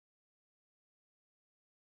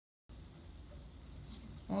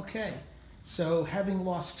Okay, so having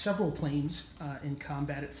lost several planes in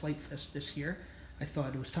combat at FliteTest this year, I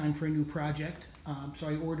thought it was time for a new project. So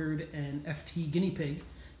I ordered an FT Guinea Pig,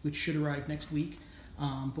 which should arrive next week.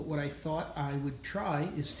 But what I thought I would try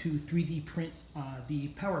is to 3D print the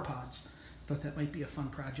power pods. Thought that might be a fun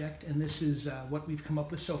project, and this is what we've come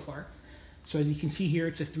up with so far. So as you can see here,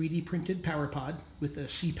 it's a 3D printed power pod with a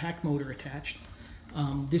CPAC motor attached.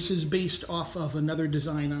 This is based off of another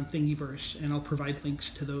design on Thingiverse, and I'll provide links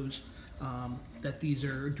to those that these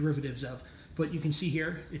are derivatives of. But you can see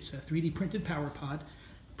here, it's a 3D printed power pod,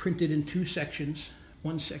 printed in two sections,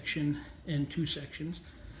 one section and two sections,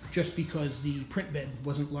 just because the print bed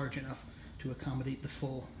wasn't large enough to accommodate the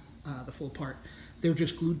full part. They're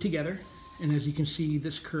just glued together, and as you can see,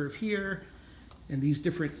 this curve here and these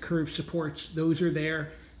different curve supports, those are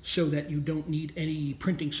there so that you don't need any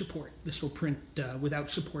printing support. This will print without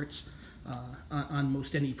supports on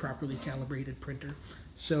most any properly calibrated printer.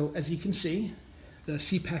 So as you can see, the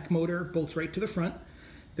CPAC motor bolts right to the front.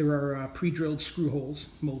 There are pre-drilled screw holes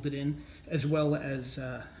molded in, as well as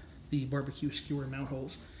the barbecue skewer mount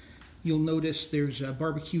holes. You'll notice there's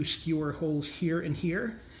barbecue skewer holes here and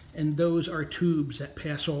here, and those are tubes that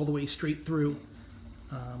pass all the way straight through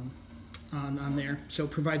on there. So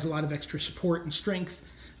it provides a lot of extra support and strength,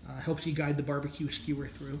 helps you guide the barbecue skewer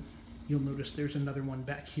through. You'll notice there's another one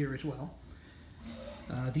back here as well.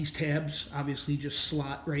 These tabs obviously just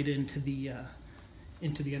slot right into the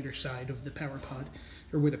underside of the power pod,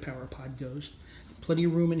 or where the power pod goes. Plenty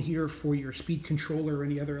of room in here for your speed controller or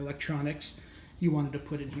any other electronics you wanted to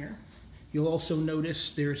put in here. You'll also notice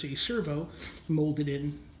there's a servo molded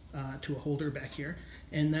in to a holder back here,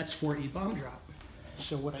 and that's for a bomb drop.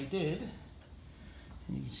 So what I did,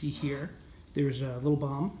 and you can see here, there's a little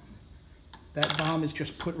bomb. That bomb is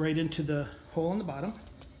just put right into the hole in the bottom.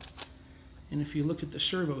 And if you look at the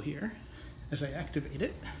servo here, as I activate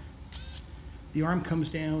it, the arm comes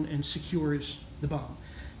down and secures the bomb.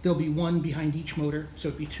 There'll be one behind each motor, so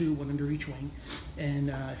it'd be two, one under each wing. And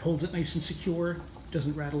it holds it nice and secure,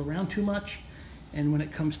 doesn't rattle around too much. And when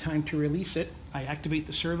it comes time to release it, I activate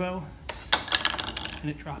the servo and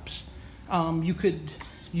it drops. You could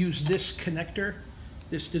use this connector,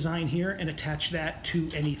 this design here, and attach that to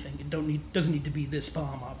anything. It doesn't need to be this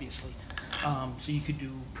bomb, obviously. So you could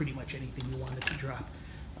do pretty much anything you wanted to drop.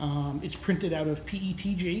 It's printed out of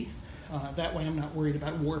PETG. That way I'm not worried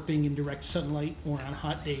about warping in direct sunlight or on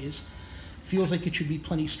hot days. Feels like it should be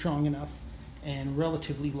plenty strong enough and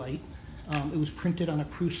relatively light. It was printed on a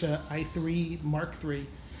Prusa i3 Mark III,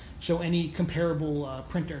 so any comparable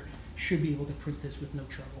printer should be able to print this with no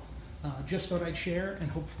trouble. Just thought I'd share, and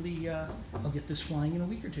hopefully I'll get this flying in a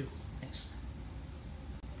week or two. Thanks.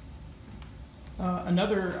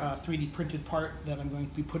 Another 3D printed part that I'm going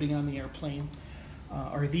to be putting on the airplane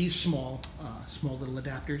are these small little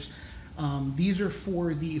adapters. These are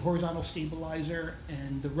for the horizontal stabilizer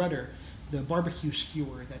and the rudder, the barbecue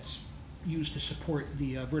skewer that's used to support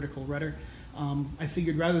the vertical rudder. I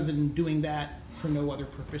figured rather than doing that for no other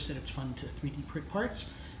purpose, that it's fun to 3D print parts.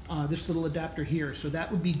 This little adapter here, so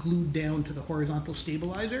that would be glued down to the horizontal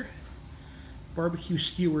stabilizer. Barbecue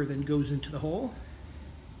skewer then goes into the hole.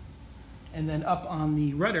 And then up on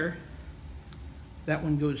the rudder, that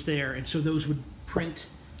one goes there, and so those would print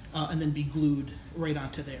and then be glued right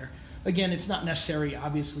onto there. Again, it's not necessary.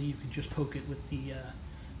 Obviously, you can just poke it with the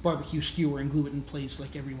barbecue skewer and glue it in place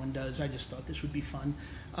like everyone does. I just thought this would be fun.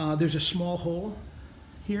 There's a small hole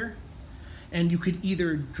here, and you could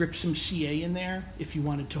either drip some CA in there if you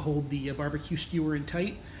wanted to hold the barbecue skewer in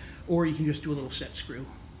tight, or you can just do a little set screw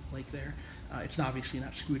like there. It's obviously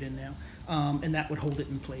not screwed in now, and that would hold it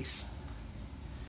in place.